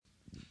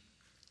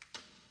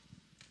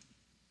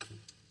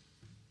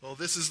Well,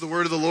 this is the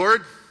word of the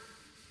Lord.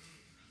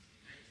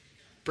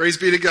 Praise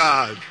be to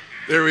God.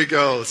 There we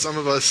go. Some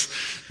of us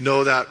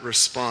know that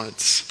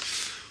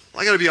response.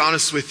 Well, I got to be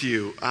honest with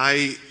you.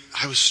 I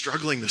was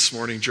struggling this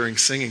morning during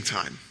singing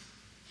time.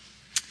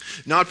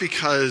 Not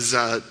because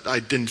I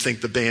didn't think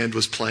the band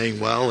was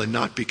playing well, and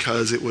not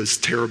because it was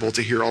terrible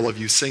to hear all of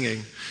you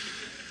singing,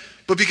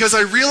 but because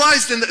I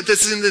realized in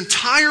the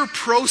entire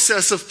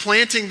process of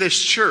planting this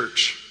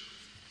church,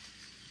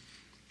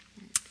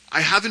 I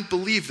haven't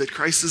believed that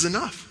Christ is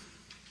enough.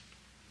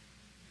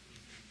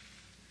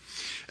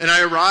 And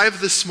I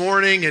arrived this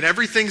morning and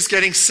everything's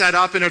getting set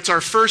up and it's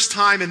our first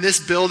time in this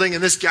building,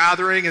 in this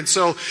gathering. And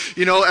so,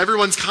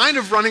 everyone's kind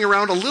of running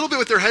around a little bit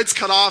with their heads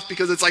cut off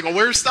because it's like, well,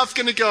 where's stuff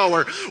going to go?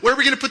 Or where are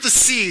we going to put the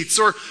seats?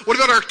 Or what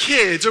about our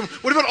kids? Or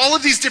what about all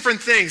of these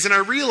different things? And I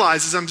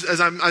realized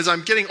as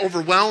I'm getting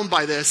overwhelmed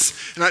by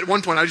this, and at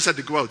one point I just had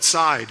to go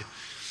outside.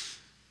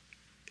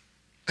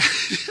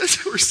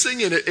 As we're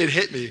singing, it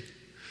hit me.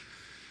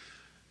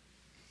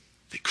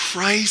 That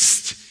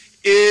Christ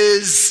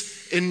is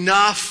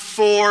enough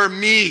for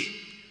me.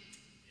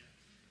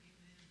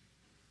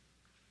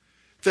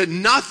 That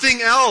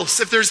nothing else,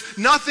 if there's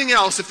nothing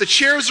else, if the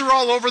chairs are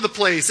all over the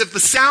place, if the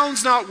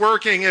sound's not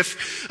working,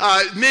 if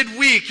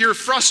midweek you're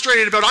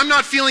frustrated about, I'm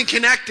not feeling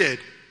connected,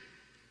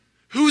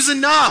 who's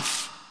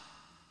enough?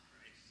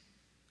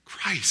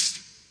 Christ.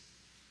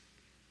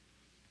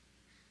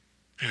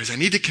 Anyways, I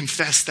need to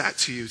confess that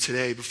to you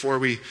today before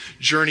we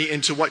journey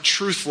into what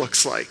truth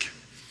looks like.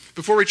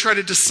 Before we try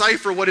to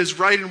decipher what is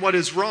right and what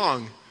is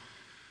wrong.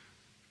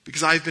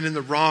 Because I've been in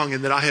the wrong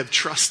and that I have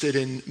trusted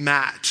in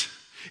Matt,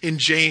 in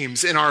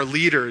James, in our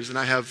leaders, and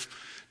I have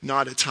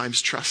not at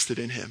times trusted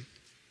in him.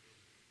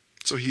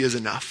 So he is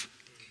enough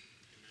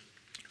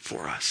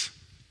for us.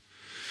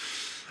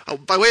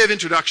 By way of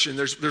introduction,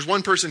 there's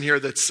one person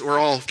here we're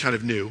all kind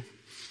of new.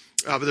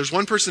 But there's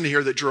one person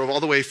here that drove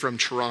all the way from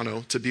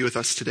Toronto to be with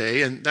us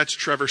today, and that's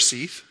Trevor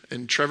Seath.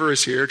 And Trevor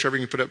is here. Trevor,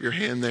 you can put up your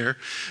hand there.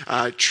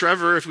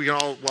 Trevor, if we can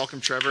all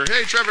welcome Trevor.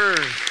 Hey,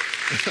 Trevor.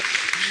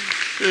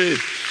 Hey.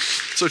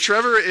 So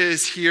Trevor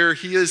is here.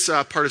 He is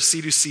part of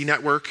C2C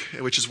Network,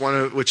 which is one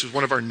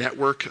of our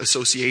network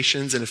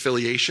associations and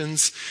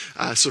affiliations.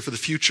 So for the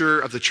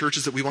future of the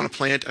churches that we want to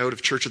plant out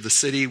of Church of the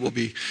City, we'll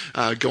be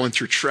going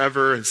through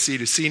Trevor and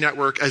C2C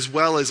Network, as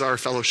well as our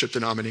fellowship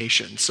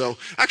denomination. So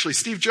actually,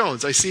 Steve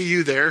Jones, I see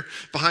you there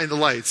behind the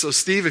lights. So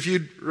Steve, if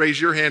you'd raise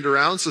your hand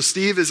around. So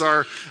Steve is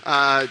our,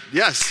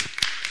 yes.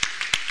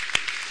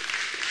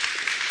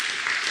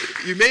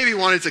 You maybe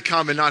wanted to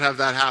come and not have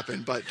that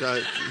happen, but...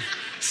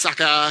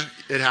 Sucker,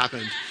 it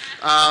happened.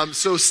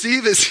 So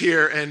Steve is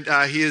here, and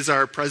he is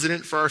our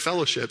president for our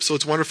fellowship. So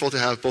it's wonderful to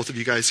have both of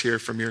you guys here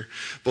from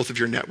both of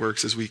your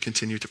networks as we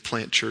continue to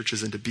plant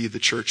churches and to be the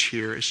church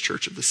here as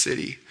Church of the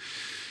City.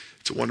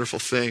 It's a wonderful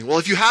thing. Well,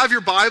 if you have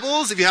your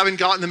Bibles, if you haven't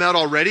gotten them out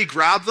already,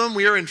 grab them.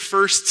 We are in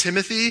 1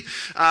 Timothy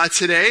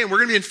today, and we're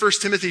going to be in 1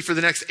 Timothy for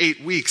the next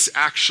 8 weeks,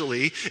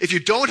 actually. If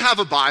you don't have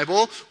a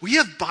Bible, we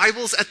have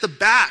Bibles at the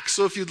back.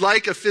 So if you'd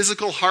like a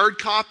physical hard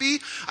copy,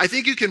 I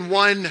think you can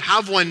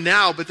have one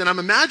now, but then I'm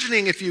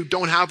imagining if you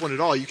don't have one at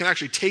all, you can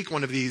actually take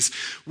one of these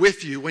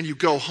with you when you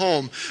go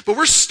home. But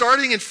we're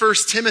starting in 1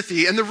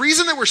 Timothy, and the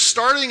reason that we're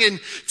starting in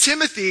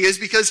Timothy is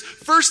because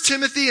 1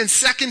 Timothy and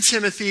 2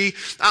 Timothy,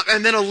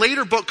 and then a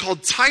later book called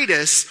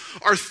Titus,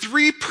 are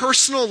 3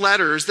 personal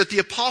letters that the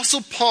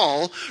Apostle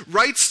Paul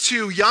writes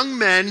to young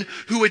men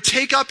who would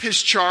take up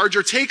his charge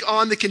or take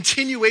on the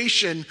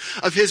continuation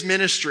of his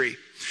ministry.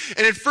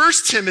 And in 1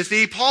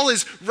 Timothy, Paul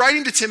is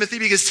writing to Timothy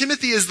because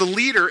Timothy is the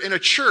leader in a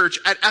church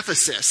at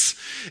Ephesus,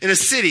 in a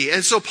city.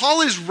 And so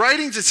Paul is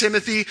writing to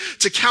Timothy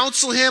to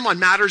counsel him on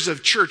matters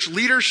of church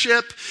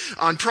leadership,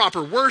 on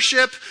proper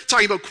worship,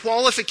 talking about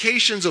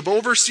qualifications of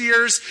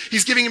overseers.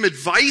 He's giving him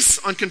advice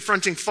on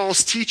confronting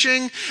false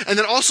teaching, and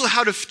then also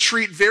how to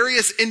treat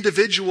various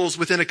individuals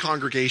within a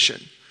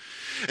congregation.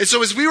 And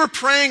so as we were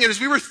praying and as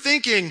we were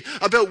thinking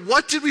about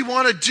what did we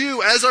want to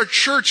do as our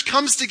church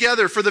comes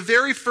together for the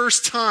very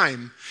first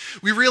time,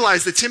 we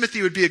realized that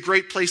Timothy would be a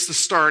great place to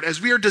start as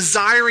we are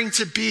desiring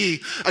to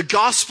be a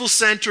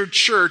gospel-centered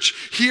church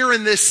here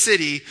in this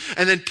city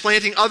and then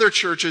planting other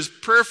churches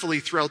prayerfully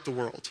throughout the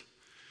world.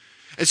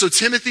 And so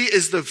Timothy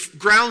is the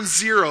ground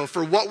zero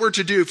for what we're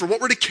to do, for what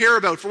we're to care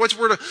about, for what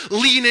we're to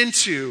lean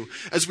into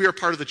as we are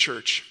part of the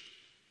church.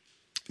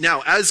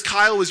 Now, as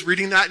Kyle was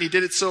reading that, and he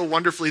did it so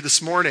wonderfully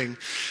this morning,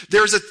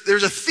 there's a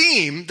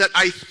theme that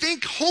I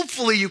think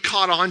hopefully you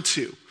caught on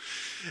to.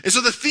 And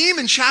so the theme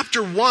in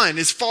chapter 1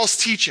 is false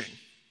teaching,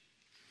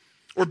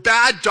 or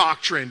bad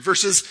doctrine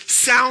versus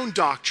sound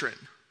doctrine.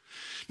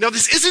 Now,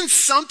 this isn't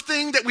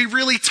something that we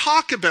really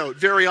talk about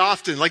very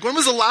often. Like, when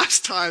was the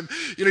last time,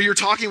 you're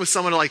talking with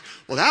someone like,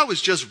 well, that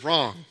was just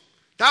wrong.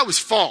 That was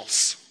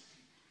false.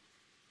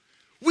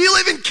 We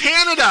live in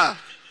Canada,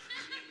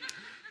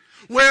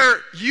 where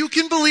you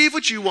can believe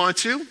what you want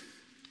to,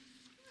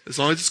 as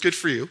long as it's good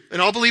for you,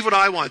 and I'll believe what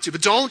I want to,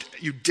 but don't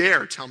you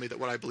dare tell me that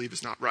what I believe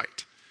is not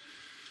right.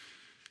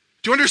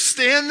 Do you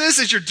understand this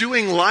as you're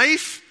doing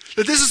life?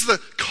 That this is the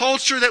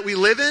culture that we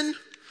live in?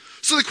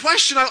 So the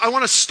question I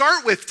want to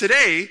start with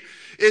today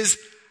is,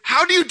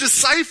 how do you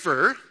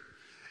decipher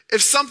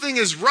if something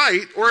is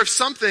right or if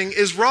something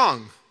is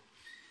wrong?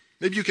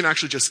 Maybe you can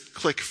actually just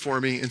click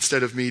for me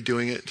instead of me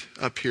doing it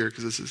up here,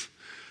 because this is...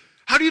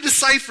 How do you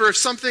decipher if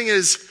something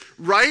is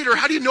right, or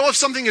how do you know if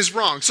something is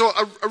wrong? So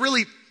a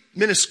really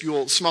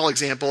minuscule, small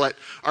example, at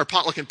our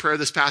potluck and prayer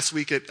this past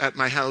week at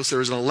my house, there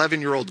was an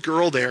 11-year-old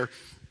girl there,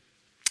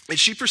 and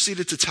she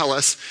proceeded to tell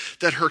us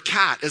that her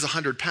cat is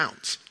 100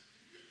 pounds.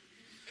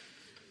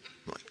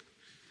 I'm like,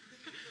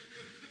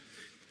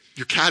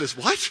 your cat is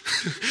what?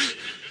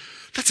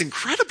 That's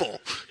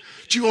incredible.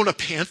 Do you own a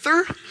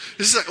panther?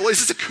 Is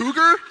this a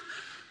cougar?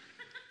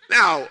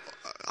 Now,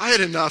 I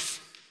had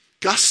enough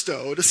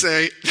gusto to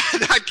say,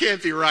 that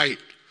can't be right.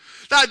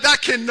 That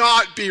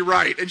cannot be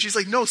right. And she's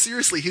like, no,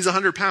 seriously, he's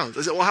 100 pounds.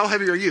 I said, well, how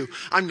heavy are you?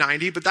 I'm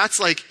 90, but that's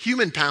like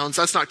human pounds.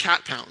 That's not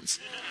cat pounds.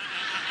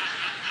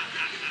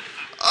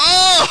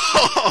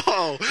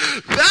 Oh,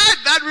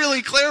 that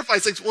really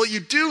clarifies things. Well, you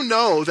do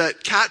know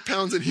that cat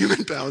pounds and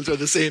human pounds are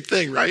the same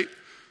thing, right?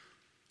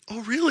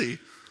 Oh, really?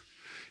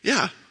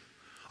 Yeah.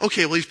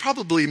 Okay, well, he's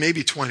probably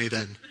maybe 20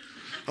 then.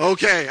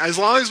 Okay, as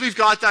long as we've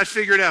got that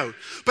figured out.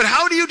 But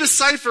how do you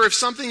decipher if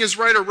something is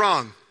right or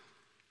wrong?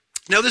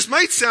 Now, this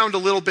might sound a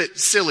little bit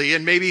silly,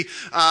 and maybe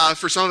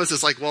for some of us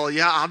it's like, well,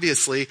 yeah,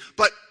 obviously.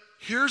 But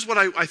here's what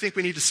I think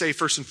we need to say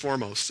first and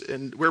foremost,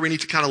 and where we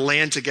need to kind of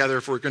land together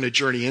if we're going to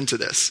journey into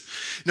this.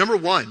 Number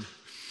one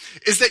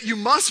is that you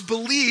must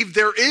believe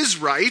there is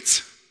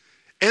right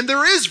and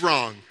there is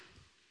wrong.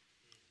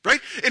 Right?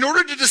 In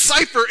order to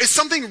decipher, is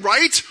something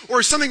right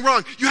or is something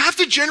wrong, you have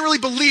to generally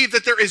believe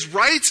that there is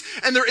right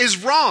and there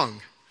is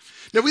wrong.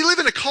 Now, we live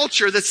in a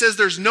culture that says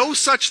there's no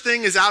such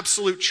thing as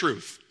absolute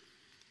truth.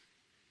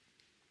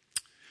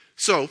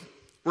 So,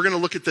 we're going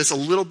to look at this a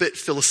little bit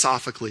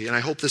philosophically, and I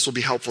hope this will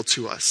be helpful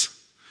to us.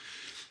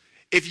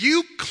 If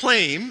you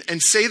claim and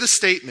say the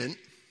statement,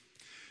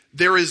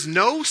 there is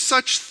no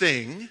such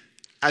thing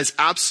as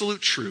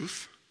absolute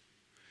truth,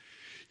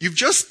 you've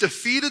just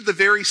defeated the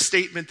very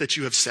statement that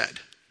you have said.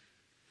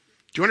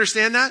 Do you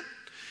understand that?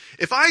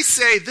 If I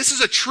say this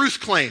is a truth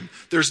claim,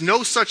 there's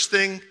no such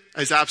thing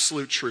as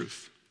absolute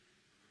truth,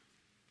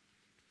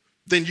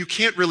 then you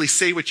can't really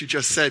say what you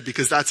just said,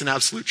 because that's an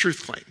absolute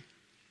truth claim.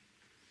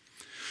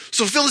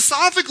 So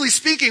philosophically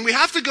speaking, we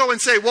have to go and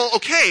say, well,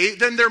 okay,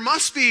 then there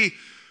must be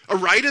a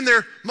right and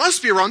there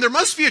must be a wrong. There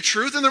must be a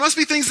truth and there must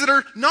be things that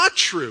are not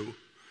true.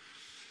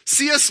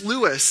 C.S.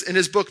 Lewis, in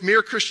his book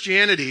Mere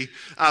Christianity,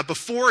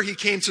 before he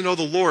came to know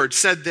the Lord,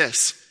 said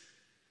this: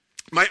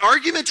 my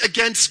argument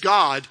against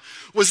God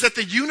was that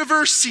the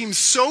universe seems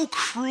so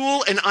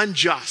cruel and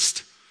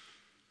unjust.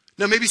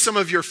 Now, maybe some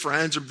of your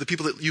friends or the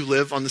people that you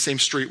live on the same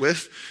street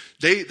with,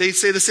 they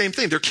say the same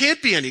thing. There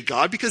can't be any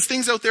God because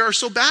things out there are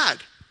so bad.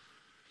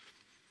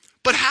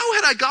 But how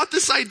had I got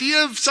this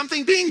idea of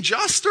something being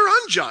just or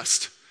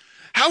unjust?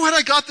 How had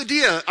I got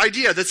the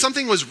idea that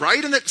something was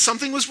right and that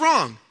something was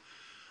wrong?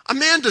 A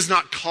man does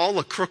not call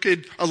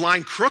a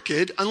line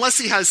crooked unless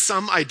he has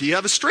some idea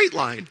of a straight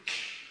line.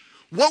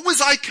 What was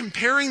I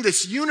comparing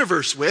this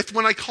universe with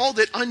when I called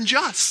it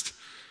unjust?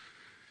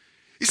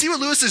 You see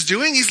what Lewis is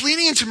doing? He's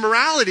leaning into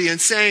morality and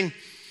saying,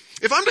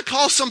 if I'm to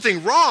call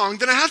something wrong,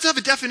 then I have to have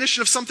a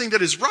definition of something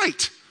that is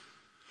right.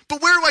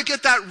 But where do I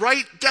get that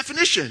right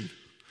definition?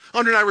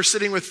 Andrew and I were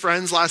sitting with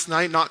friends last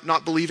night,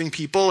 not believing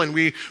people, and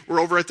we were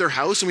over at their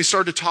house, and we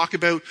started to talk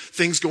about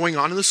things going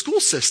on in the school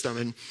system.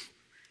 And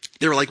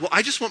they were like, well,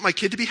 I just want my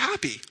kid to be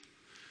happy.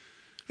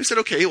 I said,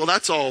 okay, well,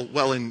 that's all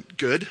well and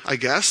good, I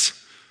guess.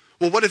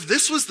 Well, what if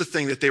this was the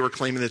thing that they were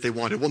claiming that they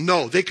wanted? Well,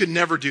 no, they could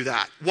never do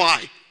that.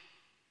 Why?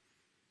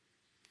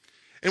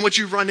 And what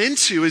you run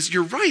into is,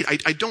 you're right,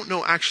 I don't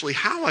know actually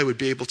how I would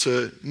be able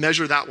to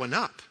measure that one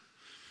up.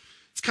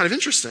 It's kind of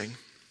interesting.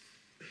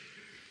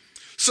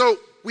 So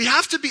we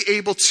have to be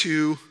able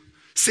to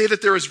say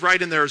that there is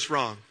right and there is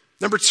wrong.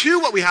 Number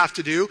two, what we have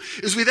to do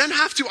is we then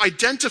have to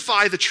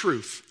identify the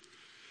truth.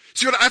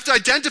 So you have to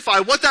identify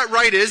what that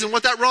right is and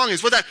what that wrong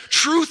is, what that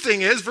true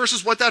thing is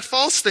versus what that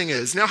false thing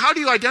is. Now, how do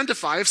you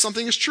identify if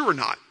something is true or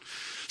not?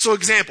 So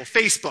example,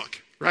 Facebook,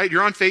 right?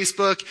 You're on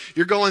Facebook,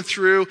 you're going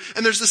through,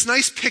 and there's this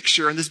nice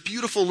picture and this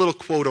beautiful little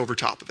quote over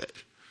top of it.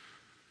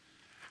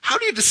 How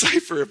do you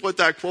decipher if what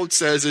that quote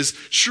says is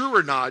true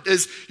or not?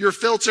 Is your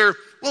filter,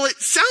 well, it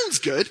sounds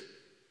good,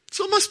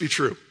 so it must be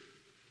true.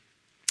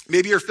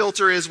 Maybe your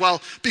filter is,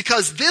 well,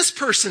 because this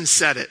person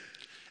said it,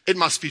 it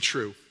must be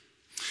true.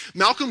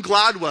 Malcolm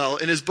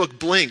Gladwell, in his book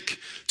Blink,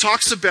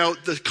 talks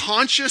about the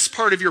conscious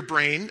part of your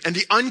brain and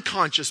the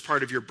unconscious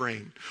part of your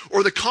brain,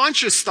 or the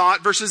conscious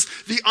thought versus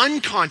the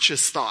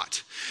unconscious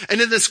thought.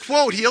 And in this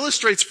quote, he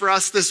illustrates for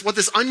us what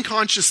this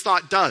unconscious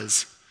thought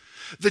does.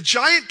 The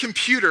giant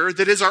computer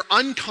that is our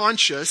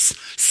unconscious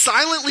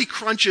silently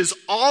crunches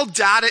all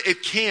data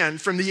it can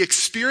from the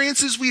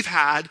experiences we've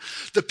had,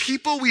 the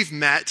people we've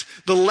met,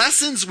 the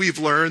lessons we've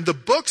learned, the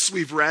books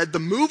we've read, the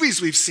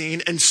movies we've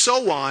seen, and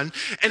so on,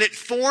 and it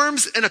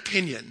forms an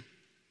opinion.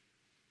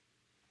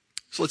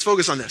 So let's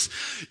focus on this.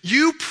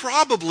 You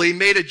probably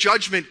made a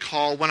judgment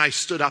call when I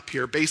stood up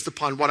here based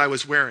upon what I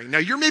was wearing. Now,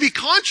 you're maybe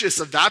conscious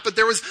of that, but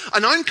there was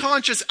an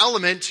unconscious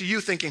element to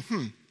you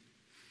thinking,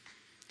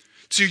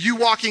 To you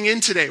walking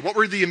in today, what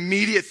were the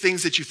immediate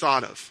things that you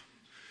thought of?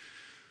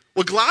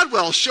 What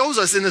Gladwell shows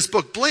us in this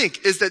book,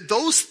 Blink, is that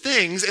those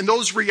things and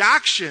those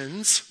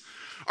reactions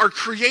are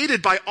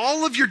created by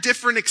all of your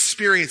different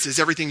experiences,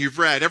 everything you've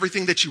read,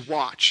 everything that you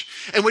watch.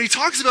 And what he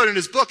talks about in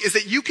his book is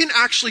that you can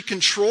actually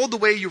control the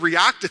way you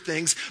react to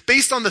things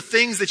based on the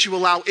things that you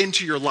allow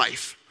into your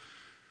life.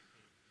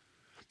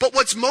 But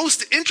what's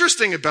most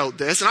interesting about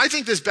this, and I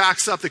think this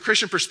backs up the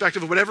Christian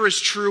perspective of whatever is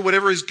true,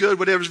 whatever is good,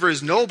 whatever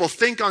is noble,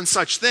 think on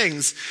such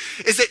things,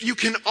 is that you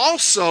can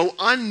also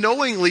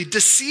unknowingly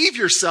deceive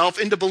yourself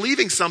into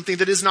believing something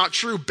that is not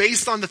true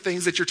based on the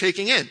things that you're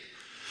taking in.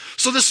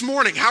 So this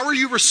morning, how are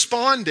you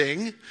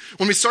responding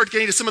when we start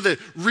getting to some of the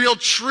real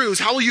truths?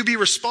 How will you be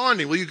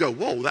responding? Will you go,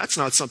 whoa, that's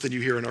not something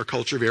you hear in our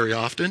culture very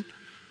often?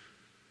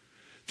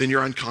 Then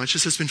your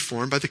unconscious has been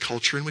formed by the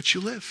culture in which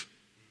you live.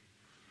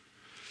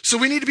 So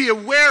we need to be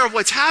aware of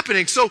what's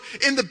happening. So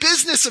in the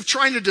business of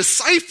trying to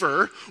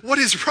decipher what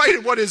is right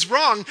and what is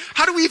wrong,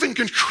 how do we even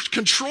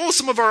control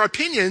some of our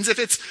opinions if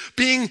it's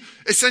being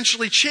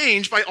essentially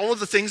changed by all of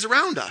the things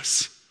around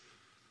us?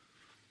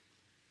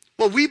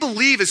 Well, we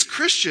believe as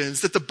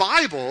Christians that the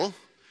Bible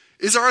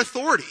is our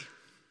authority.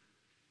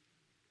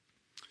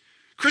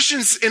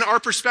 Christians, in our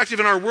perspective,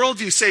 in our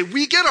worldview, say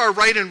we get our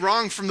right and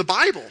wrong from the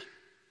Bible.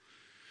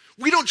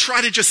 We don't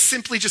try to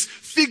simply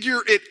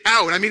figure it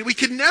out. I mean, we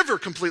could never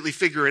completely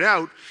figure it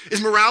out. Is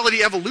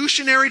morality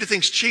evolutionary? Do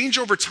things change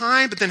over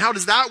time? But then how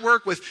does that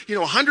work with,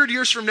 100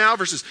 years from now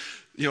versus,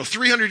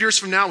 300 years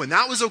from now when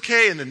that was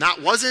okay and then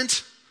that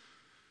wasn't?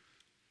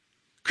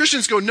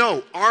 Christians go,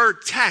 no, our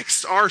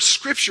text, our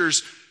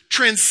scriptures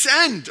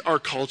transcend our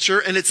culture,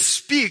 and it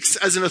speaks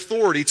as an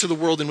authority to the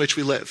world in which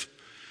we live.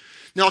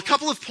 Now, a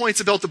couple of points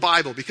about the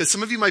Bible, because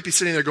some of you might be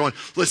sitting there going,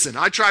 listen,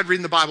 I tried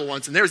reading the Bible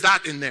once, and there's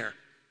that in there.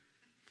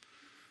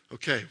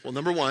 Okay, well,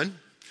 number one,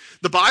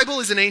 the Bible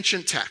is an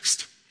ancient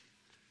text.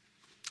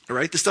 All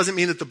right, this doesn't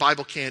mean that the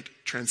Bible can't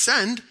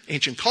transcend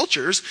ancient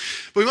cultures,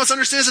 but we must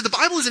understand that the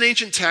Bible is an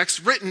ancient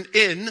text written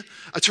in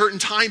a certain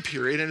time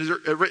period and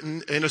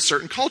written in a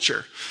certain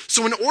culture.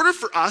 So in order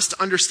for us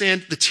to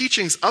understand the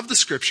teachings of the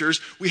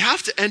scriptures, we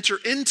have to enter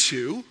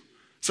into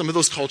some of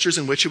those cultures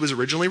in which it was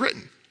originally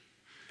written.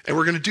 And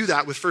we're going to do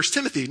that with 1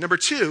 Timothy. Number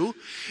two,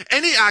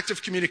 any act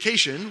of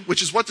communication,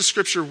 which is what the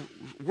scripture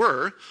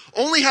were,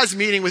 only has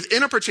meaning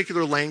within a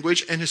particular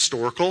language and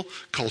historical,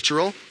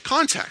 cultural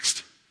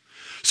context.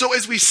 So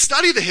as we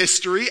study the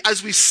history,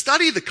 as we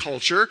study the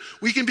culture,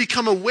 we can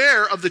become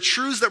aware of the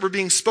truths that were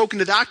being spoken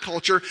to that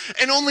culture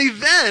and only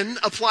then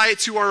apply it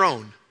to our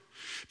own.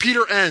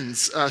 Peter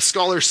Enns, a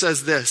scholar,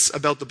 says this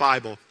about the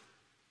Bible.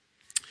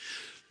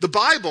 The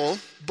Bible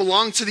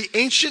belonged to the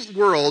ancient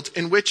world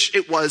in which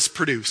it was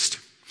produced.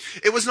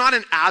 It was not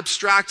an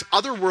abstract,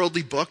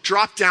 otherworldly book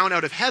dropped down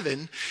out of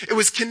heaven. It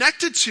was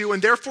connected to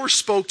and therefore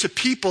spoke to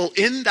people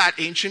in that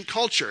ancient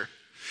culture.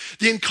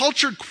 The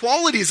uncultured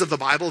qualities of the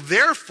Bible,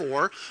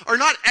 therefore, are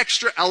not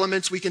extra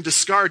elements we can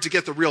discard to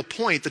get the real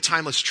point, the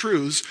timeless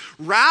truths.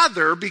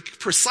 Rather,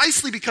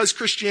 precisely because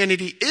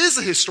Christianity is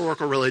a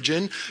historical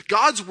religion,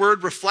 God's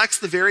word reflects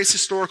the various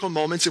historical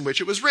moments in which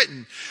it was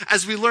written.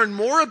 As we learn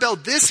more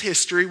about this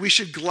history, we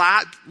should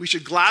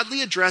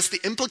gladly address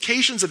the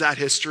implications of that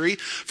history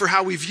for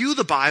how we view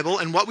the Bible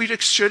and what we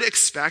should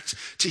expect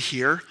to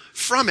hear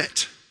from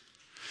it.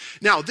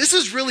 Now, this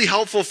is really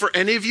helpful for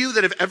any of you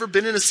that have ever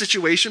been in a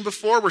situation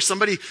before where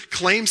somebody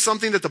claims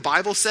something that the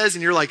Bible says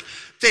and you're like,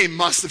 they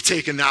must have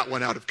taken that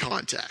one out of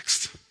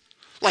context.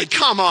 Like,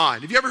 come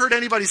on. Have you ever heard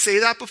anybody say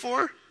that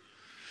before?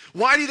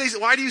 Why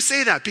do you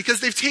say that? Because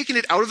they've taken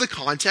it out of the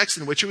context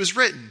in which it was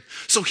written.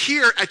 So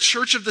here at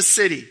Church of the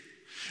City,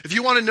 if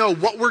you want to know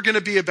what we're going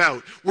to be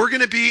about, we're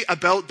going to be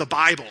about the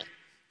Bible.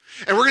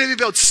 And we're going to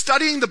be about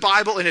studying the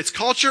Bible in its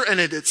culture and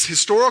in its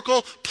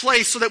historical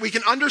place so that we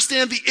can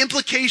understand the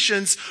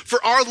implications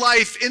for our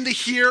life in the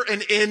here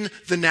and in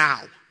the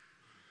now.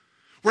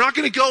 We're not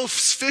going to go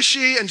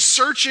fishy and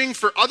searching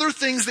for other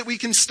things that we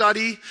can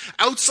study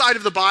outside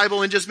of the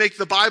Bible and just make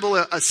the Bible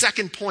a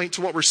second point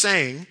to what we're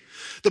saying.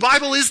 The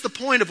Bible is the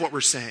point of what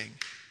we're saying.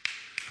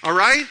 All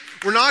right?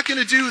 We're not going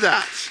to do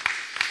that.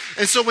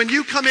 And so when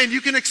you come in,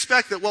 you can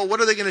expect that, well, what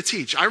are they going to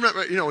teach? I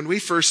remember, when we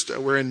first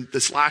were in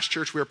this last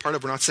church we were part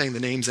of, we're not saying the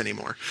names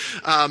anymore.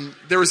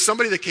 There was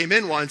somebody that came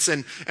in once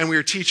and we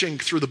were teaching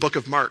through the book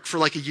of Mark for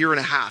like a year and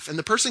a half. And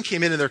the person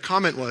came in and their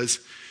comment was,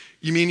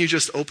 you mean you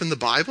just open the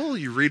Bible,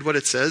 you read what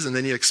it says, and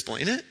then you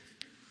explain it?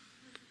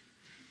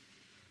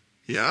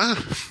 Yeah.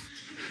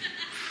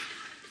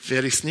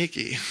 Very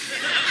sneaky.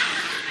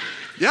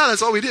 Yeah,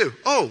 that's all we do.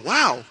 Oh,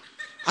 wow.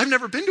 I've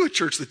never been to a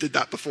church that did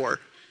that before.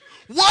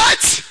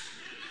 What?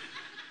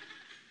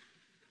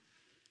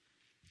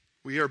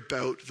 We are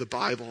about the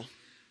Bible.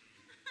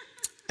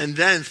 And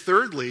then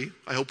thirdly,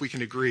 I hope we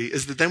can agree,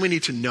 is that then we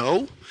need to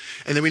know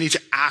and then we need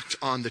to act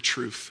on the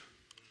truth.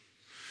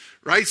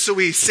 right? So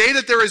we say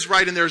that there is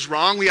right and there's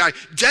wrong. We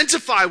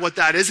identify what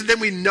that is, and then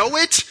we know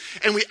it,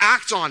 and we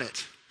act on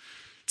it.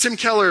 Tim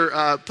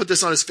Keller put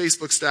this on his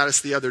Facebook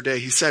status the other day.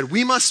 He said,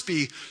 we must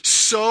be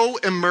so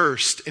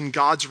immersed in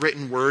God's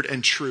written word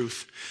and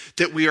truth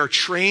that we are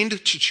trained to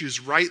choose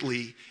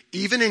rightly,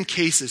 even in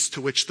cases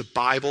to which the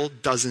Bible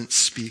doesn't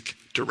speak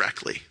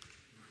directly.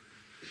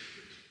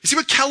 You see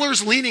what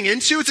Keller's leaning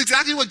into? It's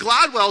exactly what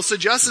Gladwell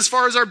suggests as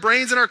far as our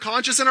brains and our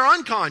conscious and our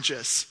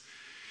unconscious.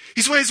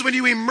 He says when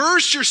you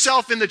immerse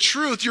yourself in the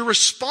truth, your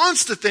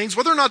response to things,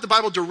 whether or not the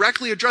Bible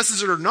directly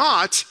addresses it or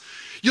not,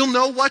 you'll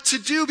know what to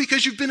do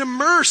because you've been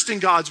immersed in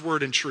God's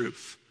word and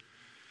truth.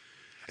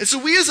 And so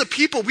we as a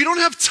people, we don't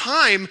have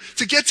time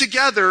to get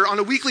together on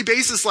a weekly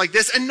basis like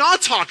this and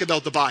not talk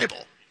about the Bible.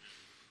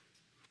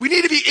 We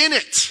need to be in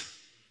it,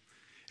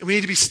 and we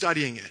need to be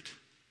studying it.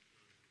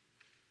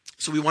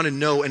 So we want to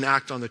know and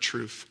act on the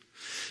truth.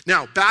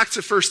 Now, back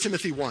to 1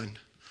 Timothy 1.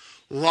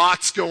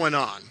 Lots going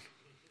on,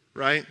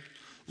 right?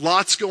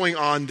 Lots going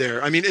on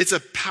there. I mean, it's a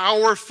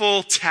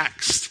powerful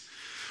text.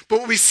 But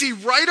what we see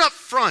right up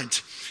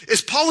front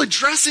is Paul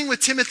addressing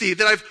with Timothy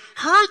that I've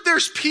heard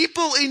there's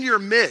people in your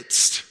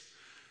midst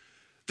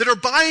that are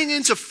buying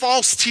into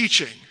false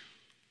teaching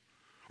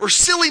or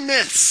silly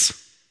myths.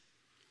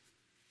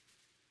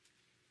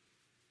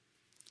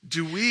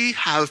 Do we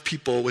have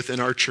people within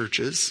our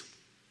churches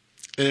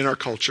and in our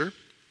culture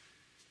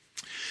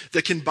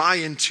that can buy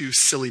into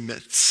silly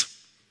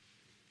myths,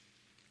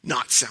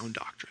 not sound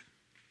doctrine?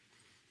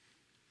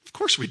 Of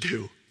course we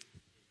do.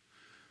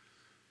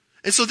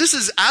 And so this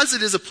is, as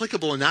it is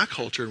applicable in that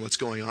culture and what's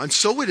going on,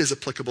 so it is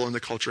applicable in the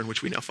culture in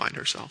which we now find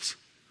ourselves.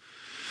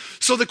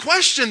 So the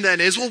question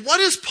then is, well, what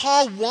is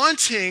Paul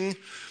wanting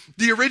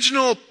the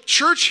original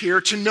church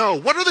here to know?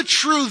 What are the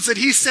truths that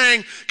he's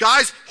saying,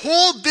 guys,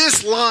 hold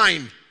this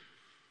line.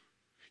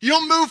 You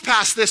don't move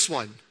past this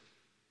one.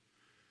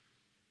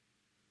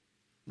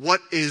 What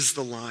is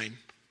the line?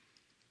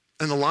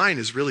 And the line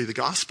is really the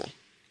gospel.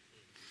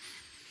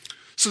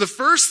 So the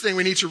first thing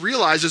we need to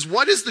realize is,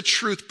 what is the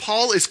truth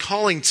Paul is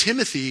calling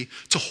Timothy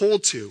to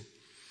hold to?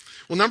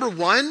 Well, number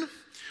one,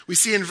 we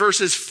see in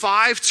verses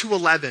 5 to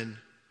 11,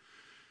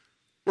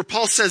 where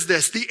Paul says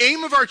this: the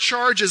aim of our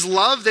charge is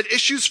love that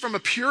issues from a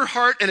pure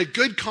heart and a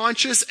good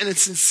conscience and a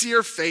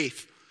sincere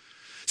faith.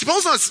 See,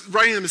 Paul's not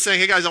writing them and saying,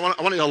 hey guys, I want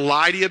to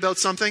lie to you about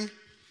something.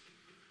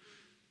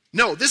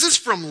 No, this is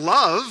from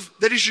love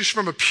that issues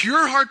from a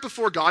pure heart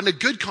before God and a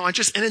good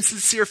conscience and a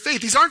sincere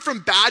faith. These aren't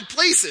from bad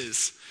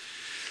places.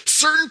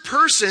 Certain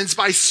persons,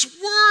 by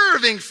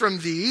swerving from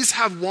these,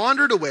 have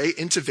wandered away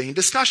into vain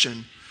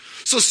discussion.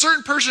 So a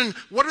certain person,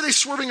 what are they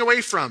swerving away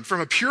from? From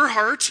a pure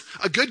heart,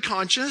 a good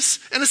conscience,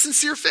 and a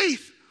sincere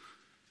faith.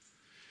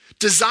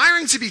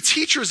 Desiring to be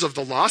teachers of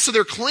the law, so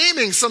they're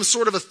claiming some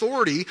sort of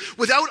authority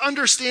without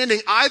understanding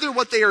either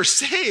what they are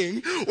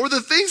saying or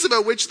the things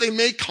about which they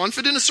make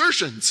confident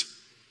assertions.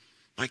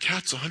 My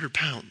cat's 100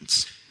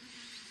 pounds.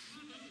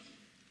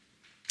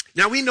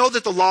 Now we know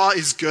that the law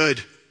is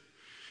good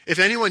if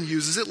anyone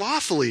uses it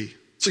lawfully.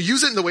 So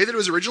use it in the way that it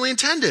was originally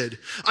intended.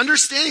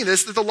 Understanding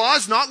this, that the law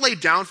is not laid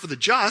down for the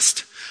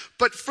just,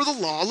 but for the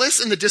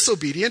lawless and the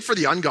disobedient, for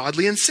the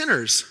ungodly and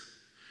sinners.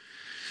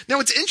 Now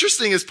what's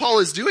interesting as Paul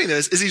is doing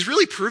this is he's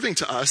really proving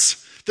to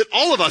us that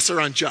all of us are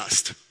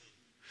unjust.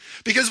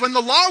 Because when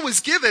the law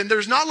was given,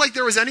 there's not like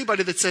there was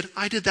anybody that said,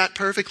 I did that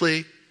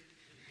perfectly.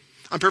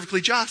 I'm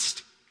perfectly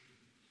just.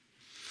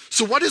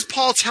 So what is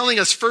Paul telling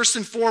us first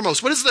and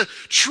foremost? What is the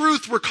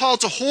truth we're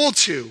called to hold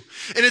to?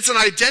 And it's an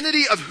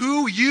identity of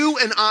who you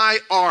and I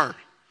are.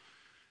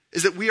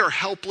 Is that we are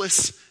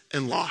helpless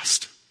and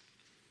lost.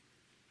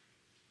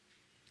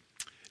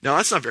 Now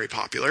that's not very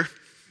popular.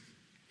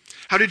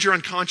 How did your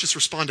unconscious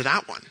respond to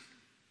that one?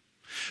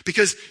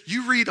 Because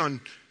you read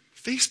on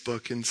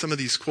Facebook and some of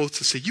these quotes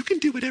that say, you can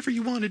do whatever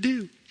you want to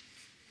do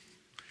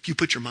if you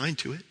put your mind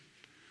to it.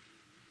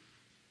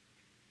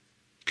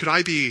 Could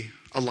I be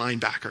a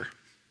linebacker?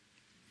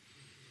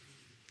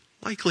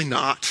 Likely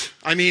not.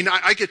 I mean,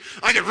 I could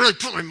really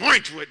put my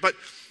mind to it, but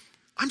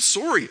I'm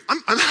sorry.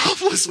 I'm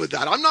helpless with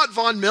that. I'm not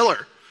Von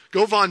Miller.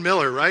 Go Von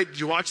Miller, right? Did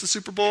you watch the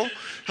Super Bowl?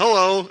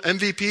 Hello,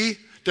 MVP,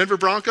 Denver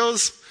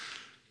Broncos.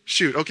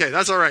 Shoot, okay,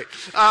 that's all right.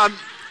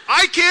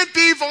 I can't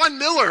be Von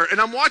Miller, and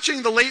I'm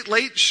watching the Late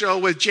Late Show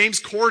with James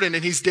Corden,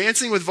 and he's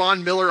dancing with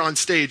Von Miller on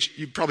stage.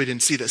 You probably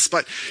didn't see this,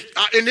 but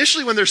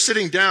initially when they're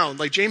sitting down,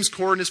 like James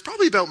Corden is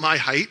probably about my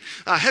height,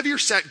 a heavier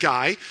set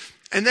guy.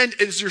 And then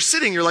as you're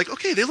sitting, you're like,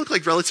 okay, they look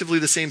like relatively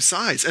the same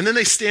size. And then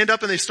they stand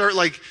up and they start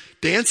like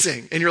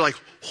dancing. And you're like,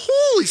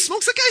 holy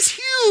smokes, that guy's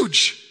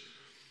huge.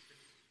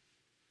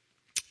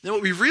 Now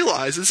what we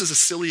realize, this is a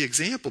silly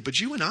example, but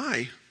you and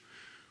I,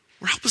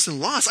 we're helpless and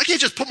lost. I can't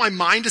just put my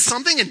mind to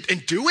something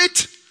and do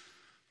it.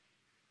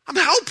 I'm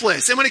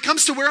helpless. And when it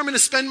comes to where I'm going to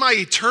spend my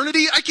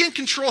eternity, I can't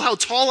control how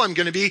tall I'm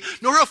going to be,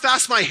 nor how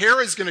fast my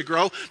hair is going to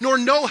grow, nor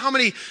know how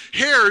many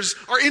hairs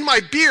are in my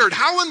beard.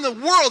 How in the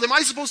world am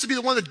I supposed to be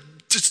the one that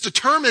just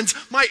determines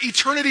my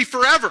eternity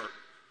forever?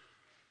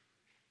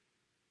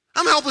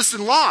 I'm helpless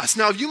and lost.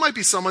 Now, you might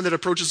be someone that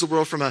approaches the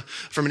world from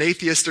an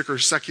atheistic or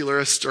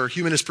secularist or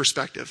humanist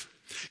perspective.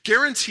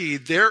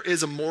 Guaranteed, there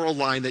is a moral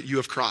line that you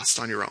have crossed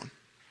on your own.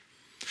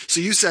 So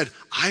you said,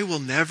 I will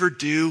never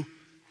do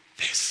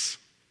this.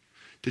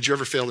 Did you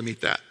ever fail to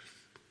meet that?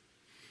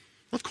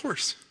 Of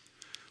course.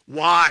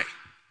 Why?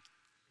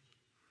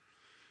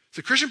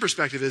 The Christian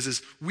perspective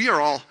is we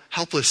are all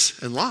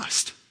helpless and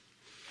lost.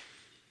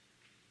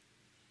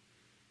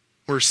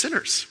 We're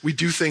sinners. We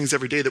do things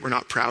every day that we're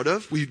not proud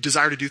of. We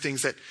desire to do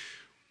things that,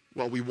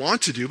 well, we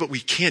want to do, but we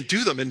can't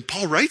do them. And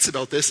Paul writes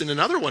about this in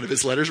another one of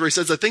his letters where he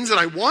says, the things that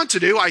I want to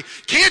do, I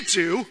can't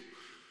do.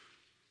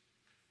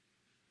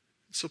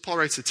 So Paul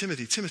writes to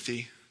Timothy,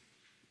 Timothy,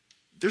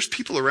 there's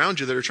people around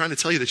you that are trying to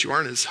tell you that you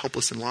aren't as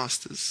helpless and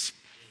lost as,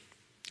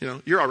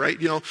 you're all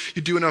right. You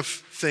do enough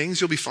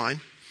things, you'll be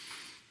fine.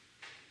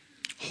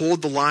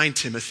 Hold the line,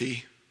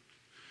 Timothy.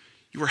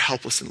 You are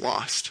helpless and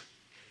lost.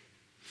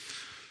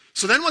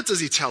 So then what does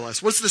he tell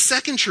us? What's the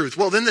second truth?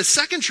 Well, then the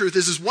second truth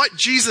is what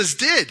Jesus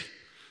did.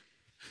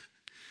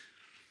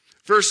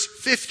 Verse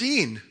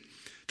 15.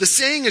 The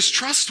saying is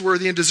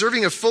trustworthy and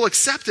deserving of full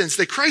acceptance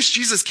that Christ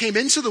Jesus came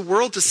into the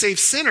world to save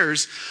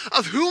sinners,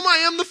 of whom I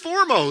am the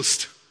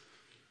foremost.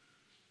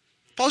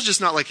 Paul's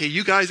just not like, hey,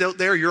 you guys out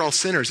there, you're all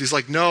sinners. He's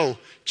like, no,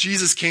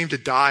 Jesus came to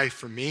die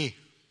for me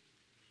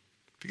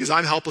because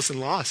I'm helpless and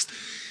lost.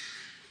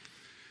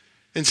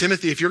 And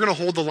Timothy, if you're going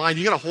to hold the line,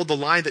 you got to hold the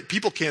line that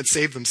people can't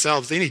save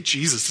themselves. They need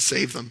Jesus to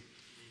save them.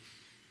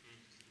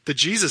 That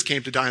Jesus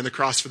came to die on the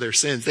cross for their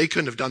sins. They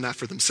couldn't have done that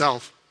for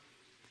themselves.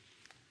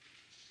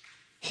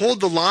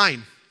 Hold the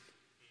line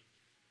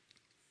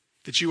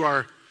that you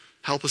are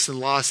helpless and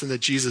lost and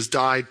that Jesus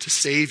died to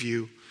save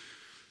you,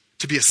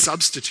 to be a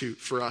substitute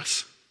for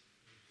us.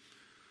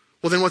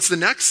 Well, then what's the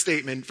next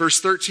statement? Verse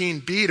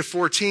 13b to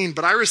 14.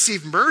 But I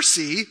received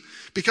mercy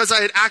because I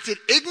had acted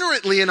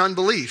ignorantly in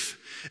unbelief.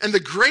 And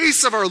the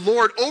grace of our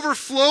Lord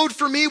overflowed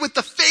for me with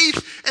the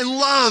faith and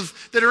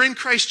love that are in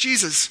Christ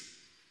Jesus.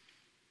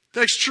 The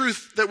next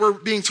truth that we're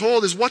being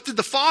told is, what did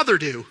the Father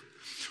do?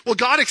 Well,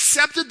 God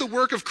accepted the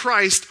work of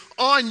Christ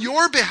on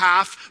your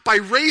behalf by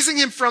raising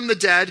him from the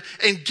dead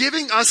and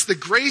giving us the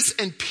grace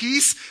and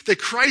peace that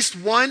Christ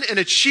won and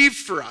achieved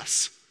for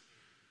us.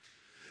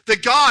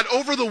 That God,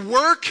 over the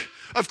work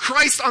of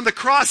Christ on the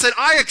cross, said,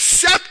 I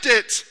accept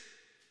it.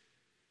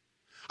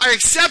 I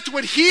accept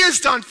what he has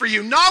done for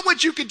you, not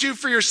what you could do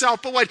for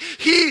yourself, but what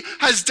he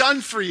has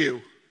done for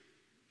you.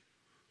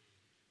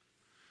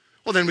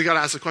 Well, then we got to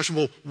ask the question,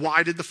 well,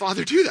 why did the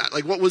Father do that?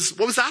 Like, what was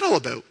that all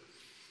about?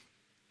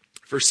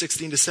 Verse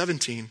 16 to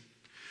 17.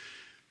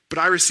 But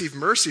I received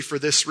mercy for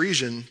this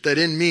reason, that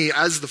in me,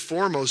 as the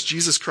foremost,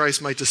 Jesus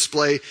Christ might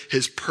display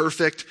his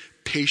perfect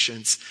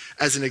patience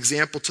as an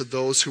example to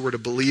those who were to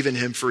believe in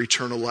him for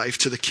eternal life,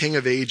 to the King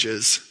of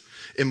ages,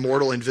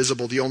 immortal,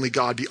 invisible, the only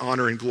God, be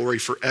honor and glory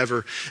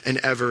forever and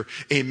ever.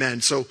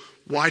 Amen. So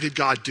why did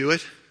God do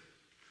it?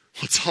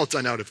 Well, it's all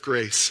done out of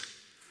grace,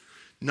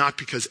 not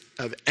because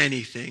of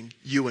anything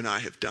you and I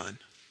have done.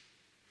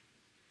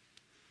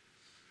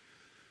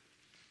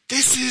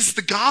 This is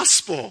the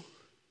gospel.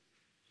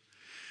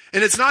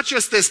 And it's not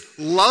just this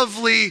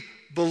lovely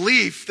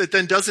belief that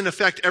then doesn't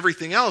affect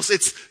everything else.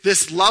 It's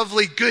this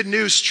lovely good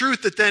news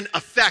truth that then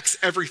affects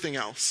everything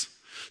else.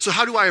 So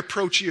how do I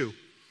approach you?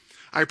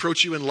 I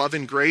approach you in love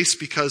and grace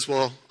because,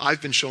 well,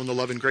 I've been shown the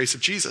love and grace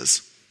of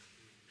Jesus.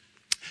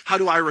 How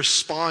do I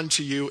respond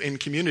to you in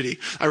community?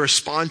 I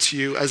respond to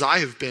you as I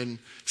have been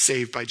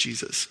saved by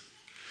Jesus.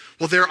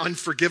 Well, they're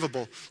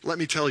unforgivable. Let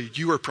me tell you,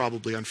 you are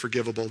probably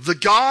unforgivable. The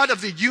God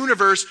of the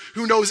universe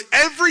who knows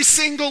every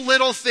single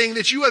little thing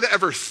that you have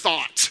ever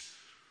thought,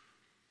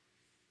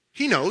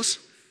 he knows.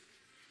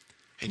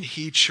 And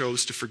he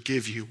chose to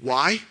forgive you.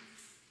 Why?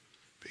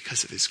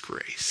 Because of his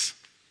grace.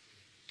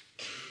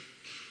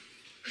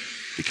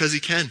 Because he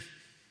can.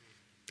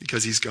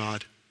 Because he's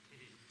God.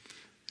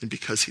 And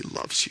because he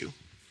loves you.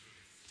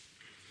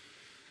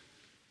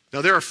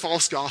 Now, there are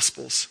false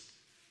gospels.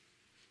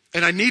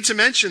 And I need to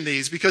mention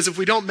these because if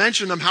we don't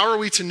mention them, how are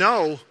we to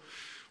know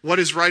what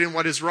is right and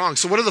what is wrong?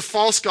 So what are the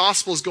false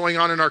gospels going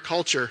on in our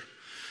culture?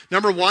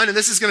 Number one, and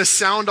this is going to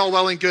sound all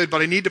well and good,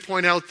 but I need to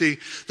point out the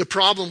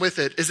problem with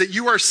it, is that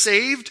you are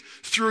saved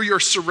through your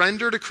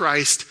surrender to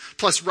Christ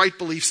plus right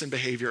beliefs and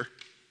behavior.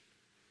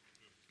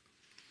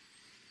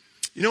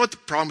 You know what the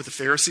problem with the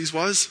Pharisees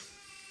was?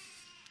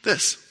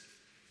 This.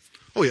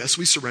 Oh yes,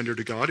 we surrender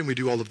to God and we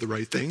do all of the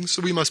right things,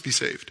 so we must be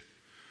saved.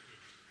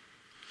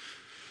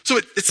 So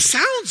it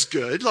sounds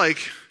good,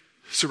 like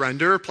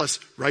surrender plus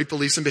right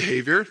beliefs and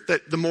behavior,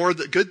 that the more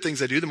the good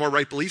things I do, the more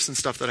right beliefs and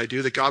stuff that I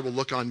do, that God will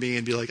look on me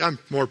and be like, I'm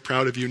more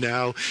proud of you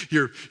now.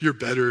 You're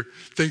better.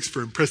 Thanks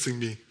for impressing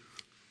me.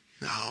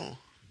 No.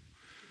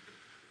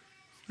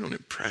 We don't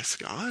impress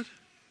God.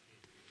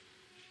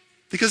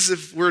 Because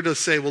if we're to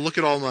say, well, look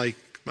at all my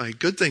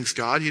good things,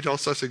 God, he'd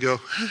also have to go,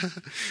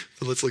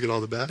 but let's look at all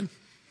the bad.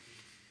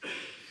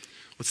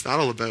 What's that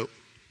all about?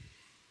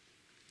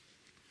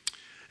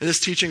 And this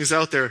teaching is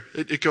out there.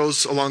 It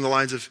goes along the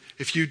lines of,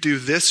 if you do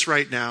this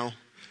right now,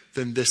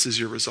 then this is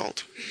your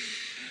result.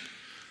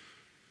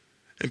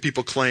 And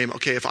people claim,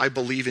 okay, if I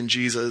believe in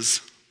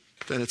Jesus,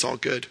 then it's all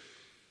good.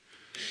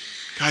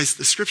 Guys,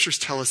 the scriptures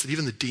tell us that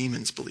even the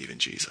demons believe in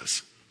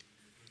Jesus.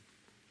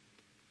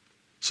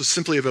 So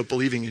simply about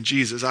believing in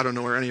Jesus, I don't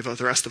know where any of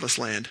the rest of us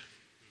land.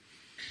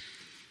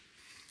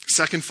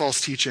 Second false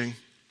teaching.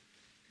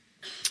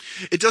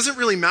 It doesn't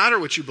really matter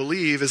what you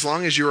believe as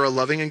long as you are a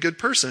loving and good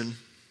person.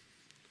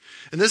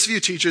 And this view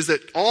teaches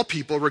that all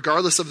people,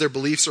 regardless of their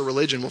beliefs or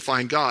religion, will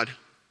find God.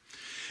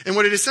 And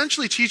what it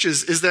essentially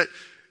teaches is that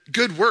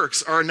good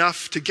works are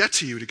enough to get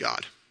to you to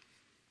God.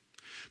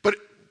 But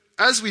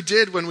as we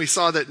did when we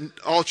saw that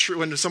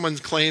when someone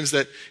claims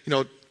that,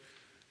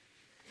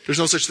 there's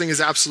no such thing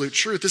as absolute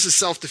truth, this is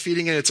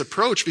self-defeating in its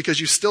approach because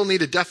you still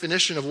need a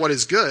definition of what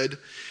is good,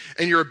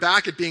 and you're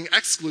back at being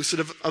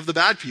exclusive of the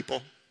bad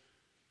people.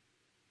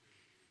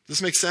 Does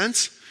this make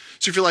sense?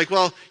 So if you're like,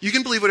 well, you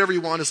can believe whatever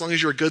you want as long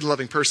as you're a good and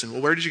loving person.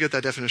 Well, where did you get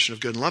that definition of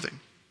good and loving?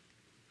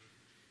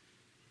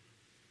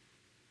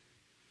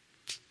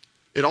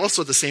 It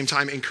also, at the same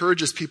time,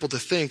 encourages people to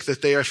think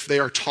that if they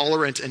are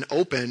tolerant and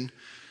open,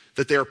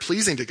 that they are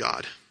pleasing to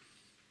God.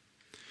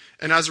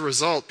 And as a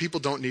result, people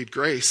don't need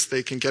grace.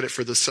 They can get it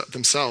for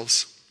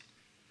themselves.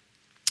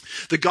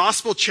 The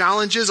gospel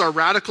challenges our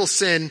radical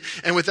sin,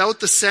 and without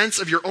the sense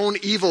of your own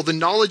evil, the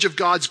knowledge of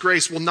God's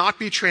grace will not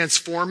be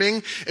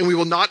transforming, and we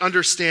will not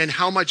understand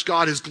how much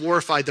God is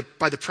glorified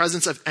by the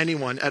presence of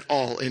anyone at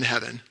all in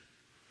heaven.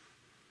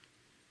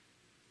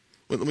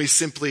 When we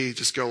simply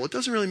just go, well, it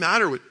doesn't really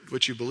matter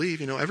what you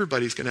believe,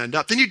 everybody's going to end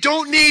up. Then you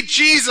don't need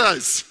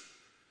Jesus.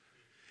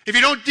 If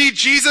you don't need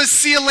Jesus,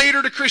 see you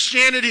later to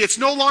Christianity. It's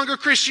no longer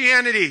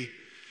Christianity.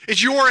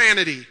 It's your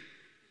anity.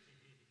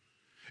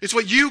 It's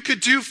what you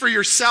could do for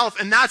yourself,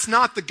 and that's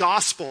not the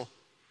gospel.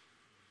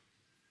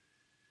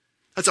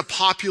 That's a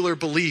popular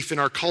belief in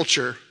our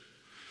culture,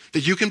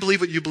 that you can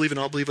believe what you believe and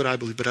I'll believe what I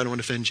believe, but I don't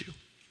want to offend you.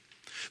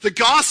 The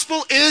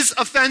gospel is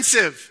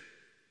offensive.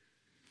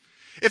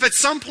 If at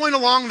some point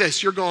along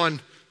this you're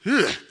going,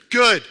 ugh,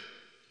 good.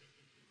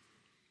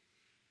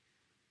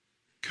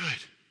 Good.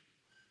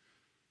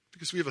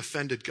 Because we have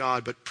offended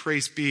God, but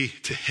praise be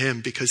to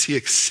him because he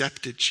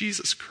accepted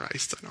Jesus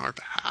Christ on our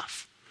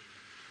behalf.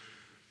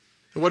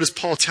 And what is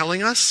Paul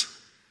telling us?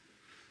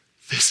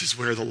 This is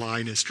where the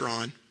line is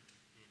drawn.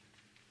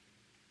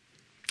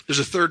 There's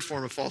a third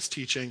form of false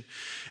teaching,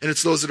 and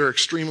it's those that are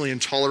extremely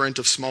intolerant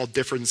of small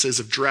differences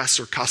of dress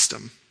or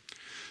custom.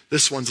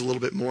 This one's a little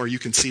bit more. You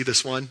can see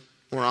this one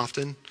more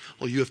often.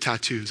 Well, you have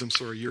tattoos. I'm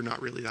sorry, you're not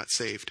really that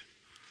saved.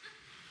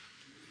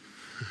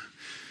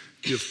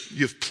 You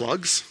have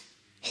plugs?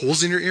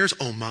 Holes in your ears?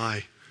 Oh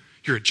my,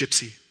 you're a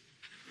gypsy.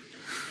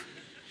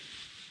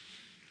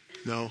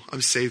 No,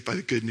 I'm saved by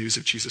the good news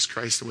of Jesus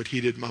Christ and what he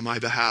did on my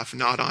behalf,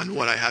 not on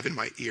what I have in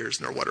my ears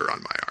nor what are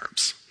on my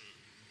arms.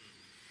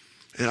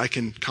 And I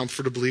can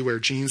comfortably wear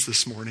jeans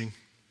this morning.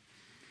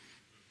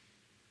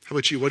 How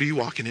about you? What are you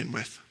walking in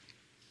with?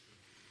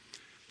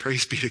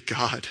 Praise be to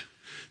God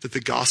that the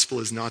gospel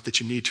is not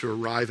that you need to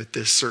arrive at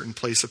this certain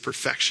place of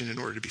perfection in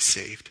order to be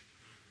saved.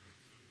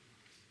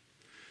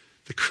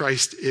 The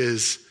Christ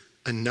is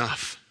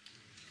enough.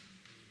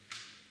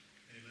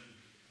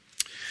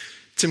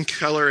 Tim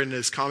Keller, in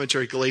his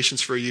commentary,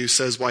 Galatians for You,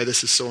 says why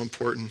this is so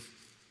important.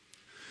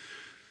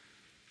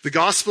 The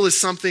gospel is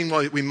something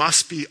we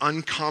must be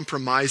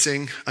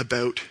uncompromising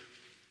about.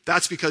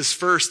 That's because,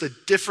 first, a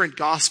different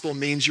gospel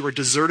means you are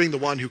deserting the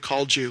one who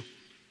called you.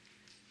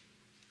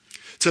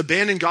 To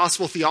abandon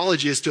gospel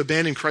theology is to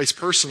abandon Christ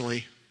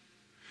personally.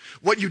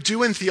 What you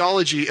do in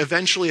theology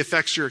eventually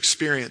affects your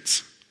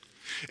experience.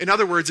 In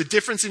other words, a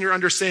difference in your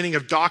understanding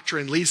of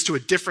doctrine leads to a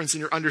difference in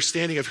your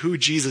understanding of who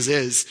Jesus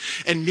is,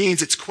 and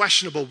means it's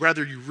questionable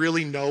whether you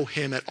really know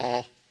him at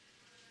all.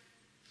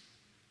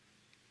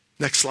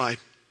 Next slide.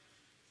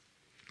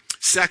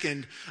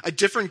 Second, a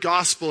different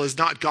gospel is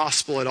not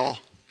gospel at all.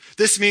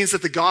 This means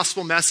that the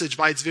gospel message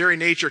by its very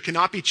nature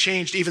cannot be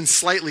changed even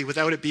slightly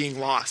without it being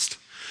lost.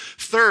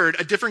 Third,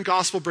 a different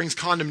gospel brings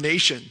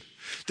condemnation.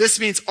 This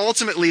means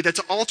ultimately that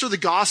to alter the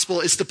gospel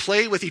is to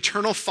play with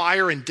eternal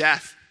fire and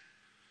death.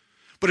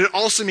 But it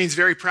also means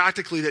very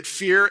practically that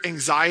fear,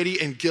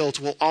 anxiety, and guilt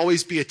will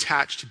always be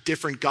attached to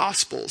different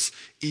gospels,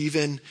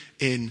 even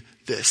in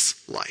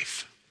this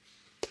life.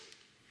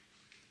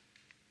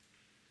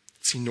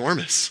 It's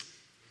enormous.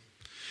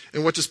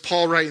 And what does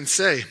Paul write and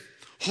say?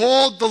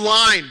 Hold the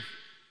line.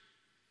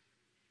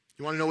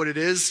 You want to know what it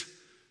is?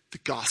 The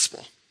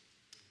gospel.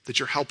 That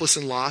you're helpless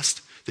and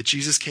lost, that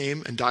Jesus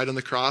came and died on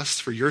the cross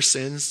for your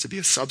sins to be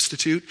a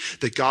substitute,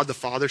 that God the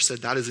Father said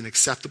that is an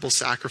acceptable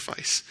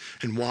sacrifice.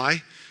 And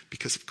why?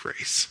 Because of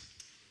grace.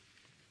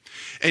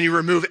 And you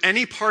remove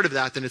any part of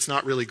that, then it's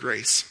not really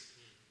grace.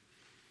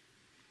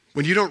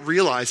 When you don't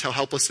realize how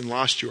helpless and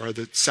lost you are,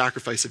 the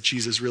sacrifice of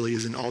Jesus really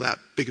isn't all that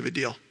big of a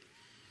deal.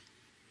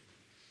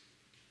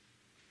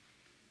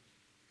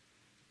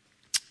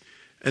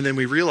 And then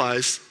we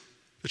realize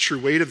the true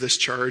weight of this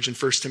charge in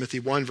 1 Timothy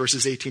 1,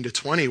 verses 18 to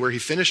 20, where he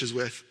finishes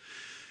with,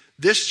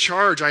 This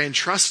charge I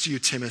entrust to you,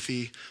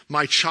 Timothy,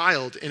 my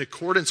child, in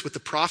accordance with the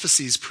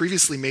prophecies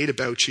previously made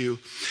about you,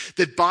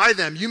 that by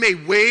them you may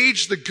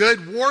wage the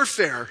good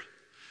warfare.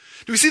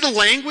 Do we see the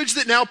language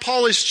that now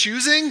Paul is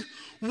choosing?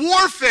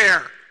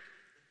 Warfare.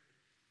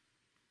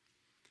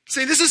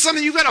 Saying this is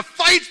something you've got to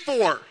fight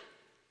for.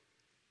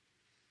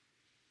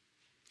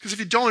 Because if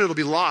you don't, it'll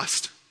be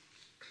lost.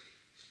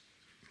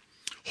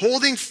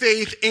 Holding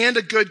faith and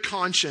a good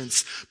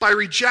conscience. By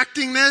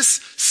rejecting this,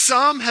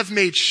 some have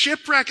made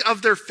shipwreck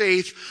of their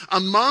faith,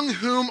 among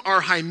whom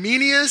are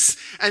Hymenaeus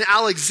and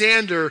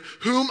Alexander,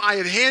 whom I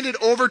have handed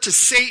over to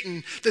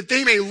Satan, that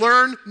they may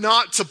learn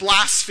not to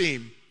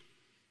blaspheme.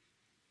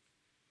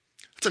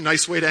 That's a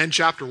nice way to end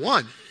chapter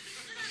 1.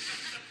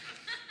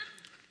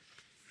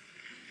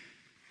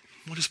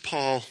 What is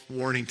Paul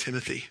warning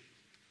Timothy?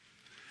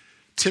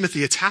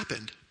 Timothy, it's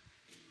happened.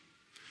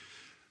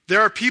 There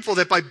are people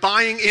that by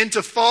buying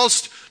into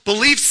false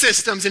belief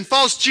systems and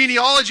false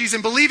genealogies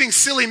and believing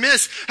silly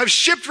myths have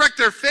shipwrecked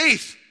their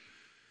faith.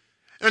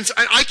 And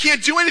I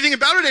can't do anything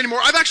about it anymore.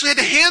 I've actually had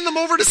to hand them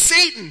over to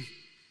Satan.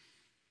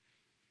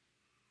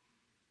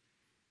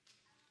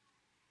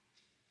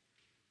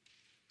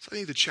 So I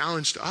think the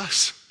challenge to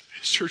us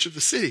as Church of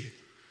the City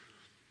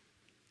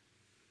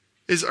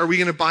is, are we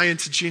going to buy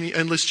into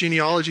endless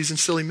genealogies and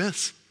silly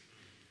myths?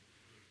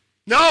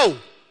 No.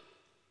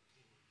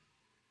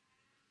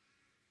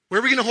 Where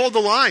are we going to hold the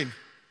line?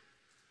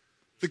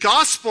 The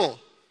gospel.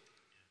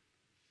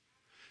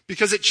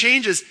 Because it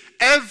changes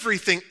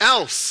everything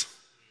else.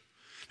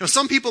 Now,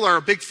 some people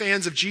are big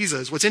fans of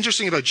Jesus. What's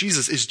interesting about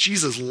Jesus is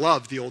Jesus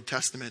loved the Old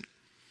Testament.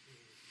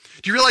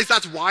 Do you realize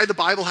that's why the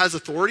Bible has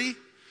authority?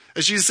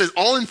 As Jesus says,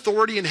 all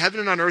authority in heaven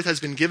and on earth has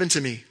been given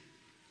to me.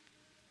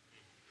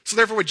 So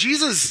therefore, what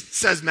Jesus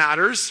says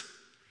matters.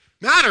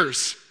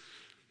 And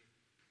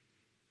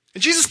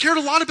Jesus cared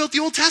a lot about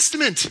the Old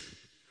Testament.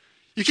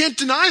 You can't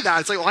deny that.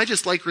 It's like, well, I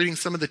just like reading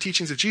some of the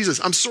teachings of Jesus.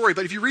 I'm sorry,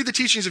 but if you read the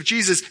teachings of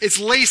Jesus, it's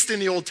laced in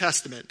the Old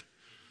Testament.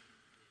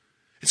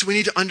 And so we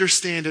need to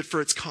understand it for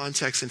its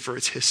context and for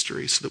its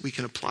history so that we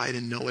can apply it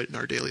and know it in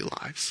our daily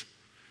lives.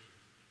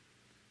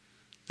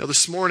 Now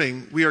this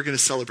morning, we are going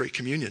to celebrate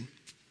communion.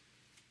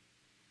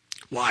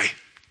 Why?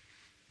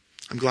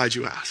 I'm glad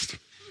you asked.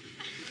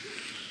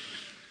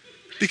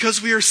 Because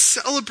we are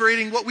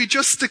celebrating what we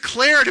just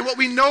declared and what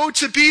we know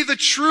to be the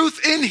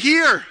truth in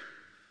here.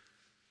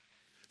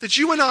 That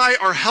you and I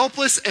are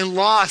helpless and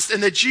lost,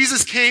 and that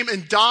Jesus came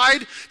and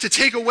died to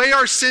take away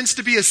our sins,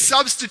 to be a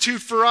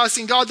substitute for us,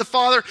 and God the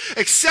Father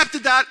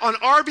accepted that on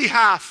our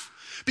behalf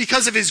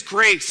because of his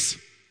grace.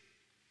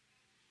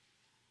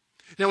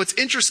 Now, what's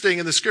interesting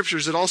in the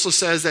scriptures, it also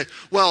says that,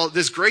 well,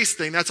 this grace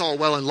thing, that's all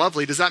well and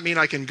lovely. Does that mean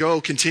I can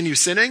go continue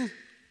sinning?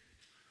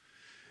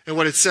 And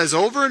what it says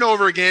over and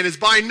over again is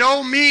by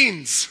no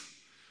means.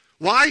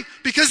 Why?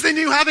 Because then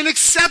you haven't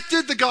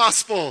accepted the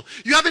gospel.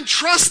 You haven't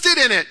trusted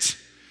in it.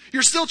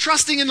 You're still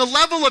trusting in the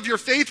level of your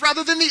faith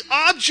rather than the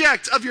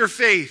object of your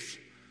faith.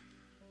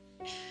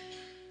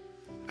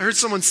 I heard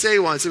someone say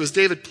once, it was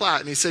David Platt,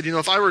 and he said,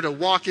 if I were to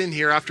walk in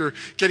here after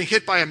getting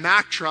hit by a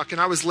Mack truck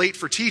and I was late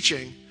for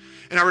teaching,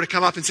 and I were to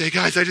come up and say,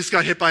 guys, I just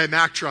got hit by a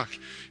Mack truck.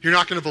 You're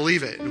not going to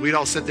believe it. And we'd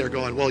all sit there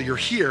going, well, you're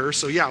here,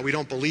 so yeah, we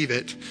don't believe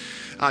it.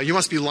 You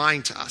must be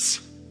lying to us.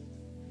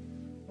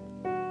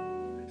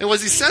 And what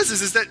he says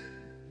is that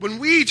when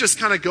we just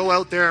kind of go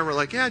out there and we're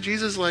like, yeah,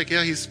 Jesus,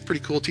 he's a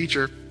pretty cool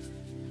teacher.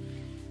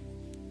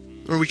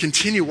 When we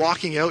continue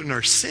walking out in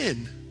our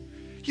sin,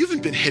 you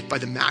haven't been hit by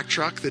the Mack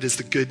truck that is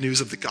the good news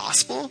of the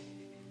gospel.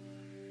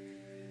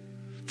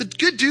 The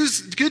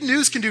good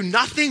news can do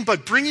nothing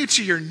but bring you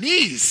to your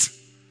knees.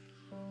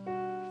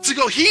 To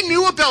go, he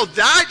knew about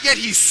that, yet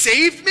he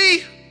saved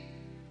me?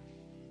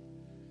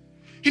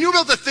 He knew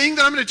about the thing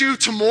that I'm going to do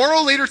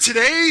tomorrow, later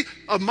today,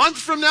 a month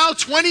from now,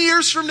 20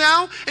 years from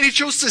now, and he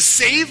chose to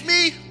save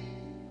me?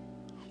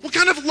 What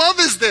kind of love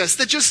is this?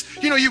 That just,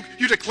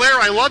 you declare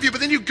I love you, but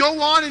then you go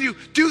on and you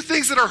do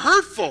things that are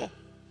hurtful.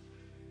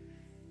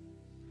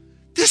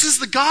 This is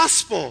the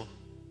gospel.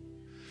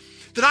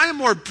 That I am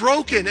more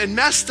broken and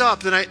messed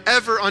up than I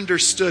ever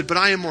understood, but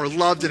I am more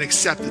loved and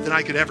accepted than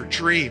I could ever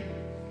dream.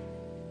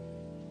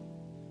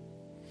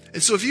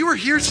 And so if you are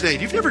here today,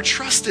 you've never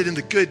trusted in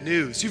the good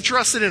news. You've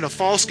trusted in a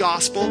false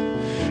gospel.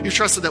 You've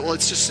trusted that, well,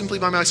 it's just simply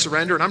by my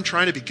surrender and I'm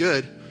trying to be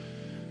good.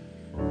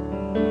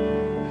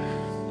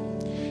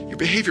 Your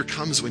behavior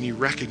comes when you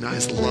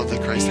recognize the love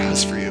that Christ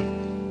has for you.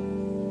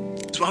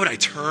 So why would I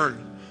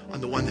turn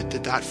on the one that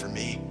did that for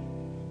me?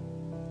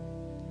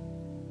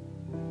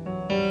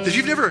 If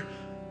you've never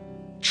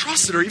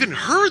trusted or even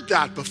heard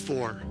that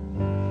before,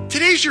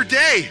 today's your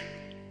day.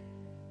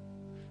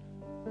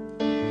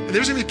 And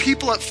there's going to be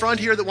people up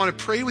front here that want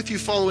to pray with you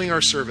following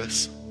our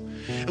service.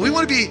 And we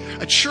want to be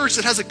a church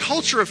that has a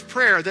culture of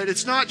prayer, that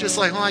it's not just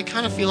like, I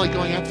kind of feel like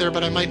going up there,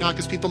 but I might not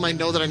because people might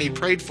know that I need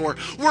prayed for.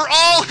 We're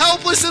all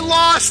helpless and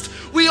lost.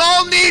 We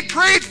all need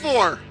prayed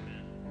for.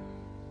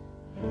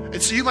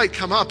 And so you might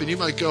come up and you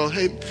might go,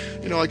 hey,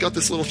 I got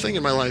this little thing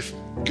in my life.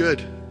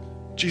 Good.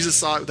 Jesus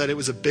saw that it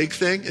was a big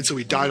thing, and so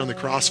he died on the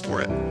cross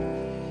for it.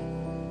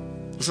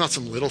 It's not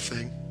some little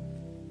thing.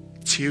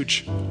 It's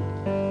huge.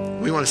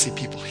 We want to see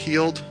people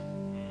healed.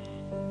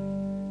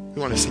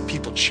 We want to see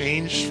people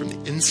changed from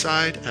the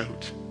inside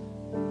out.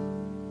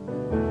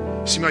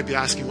 So you might be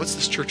asking, what's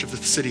this Church of the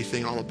City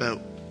thing all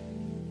about?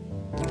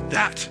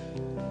 That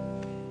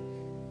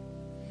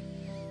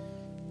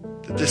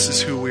this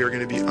is who we are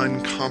going to be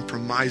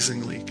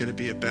uncompromisingly going to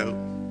be about.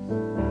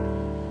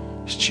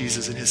 It's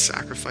Jesus and his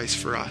sacrifice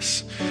for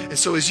us. And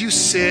so as you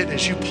sit,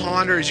 as you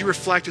ponder, as you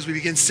reflect, as we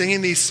begin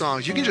singing these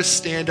songs, you can just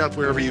stand up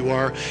wherever you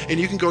are, and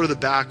you can go to the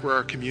back where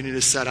our communion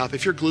is set up.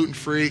 If you're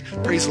gluten-free,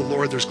 praise the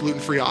Lord, there's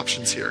gluten-free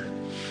options here.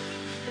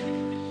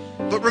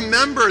 But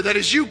remember that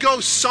as you go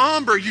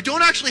somber, you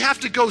don't actually have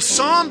to go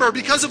somber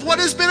because of what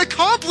has been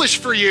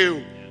accomplished for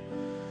you.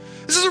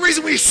 This is the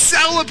reason we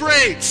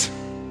celebrate.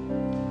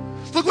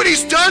 Look what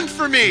he's done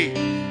for me.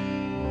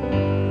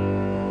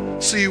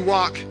 So you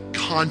walk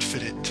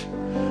confident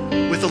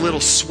with a little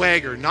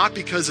swagger, not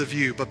because of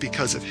you, but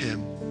because of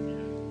him.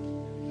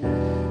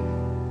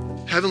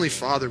 Heavenly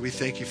Father, we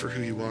thank you for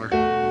who you are.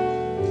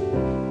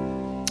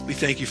 We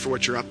thank you for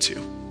what you're up to.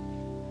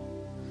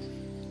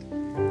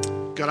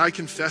 God, I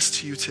confess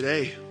to you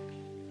today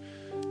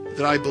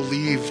that I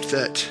believed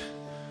that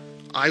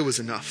I was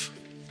enough.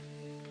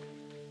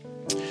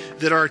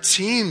 That our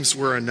teams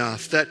were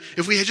enough, that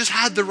if we had just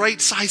had the right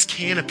size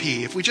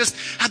canopy, if we just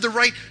had the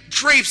right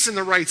drapes in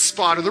the right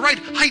spot, or the right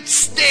height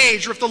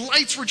stage, or if the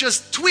lights were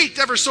just tweaked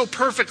ever so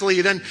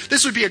perfectly, then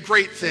this would be a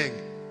great thing.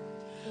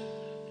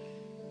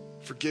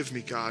 Forgive me,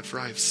 God, for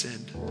I have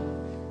sinned.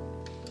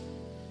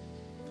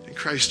 In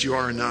Christ, you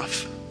are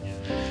enough.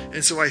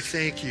 And so I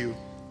thank you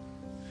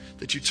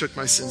that you took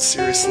my sins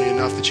seriously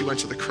enough that you went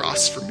to the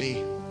cross for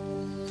me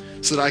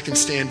so that I can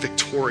stand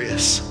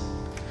victorious,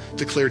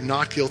 declared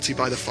not guilty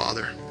by the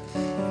Father.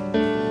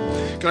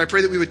 God, I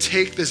pray that we would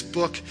take this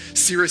book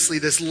seriously,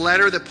 this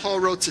letter that Paul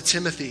wrote to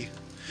Timothy.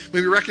 May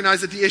we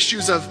recognize that the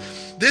issues of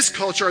this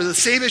culture are the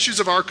same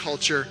issues of our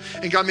culture.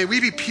 And God, may we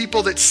be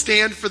people that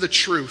stand for the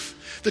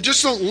truth, that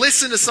just don't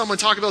listen to someone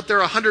talk about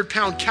their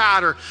 100-pound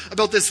cat or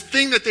about this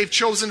thing that they've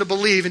chosen to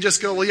believe and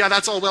just go, well, yeah,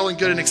 that's all well and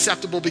good and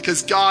acceptable,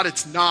 because God,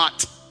 it's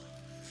not.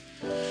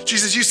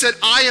 Jesus, you said,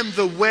 I am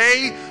the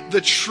way, the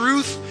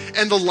truth,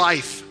 and the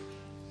life.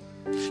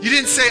 You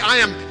didn't say I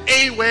am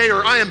a way,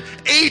 or I am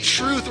a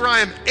truth, or I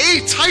am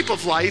a type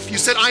of life. You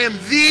said I am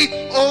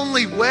the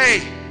only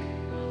way.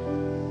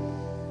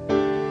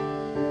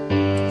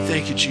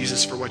 Thank you,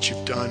 Jesus, for what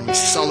you've done. We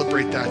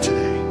celebrate that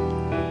today.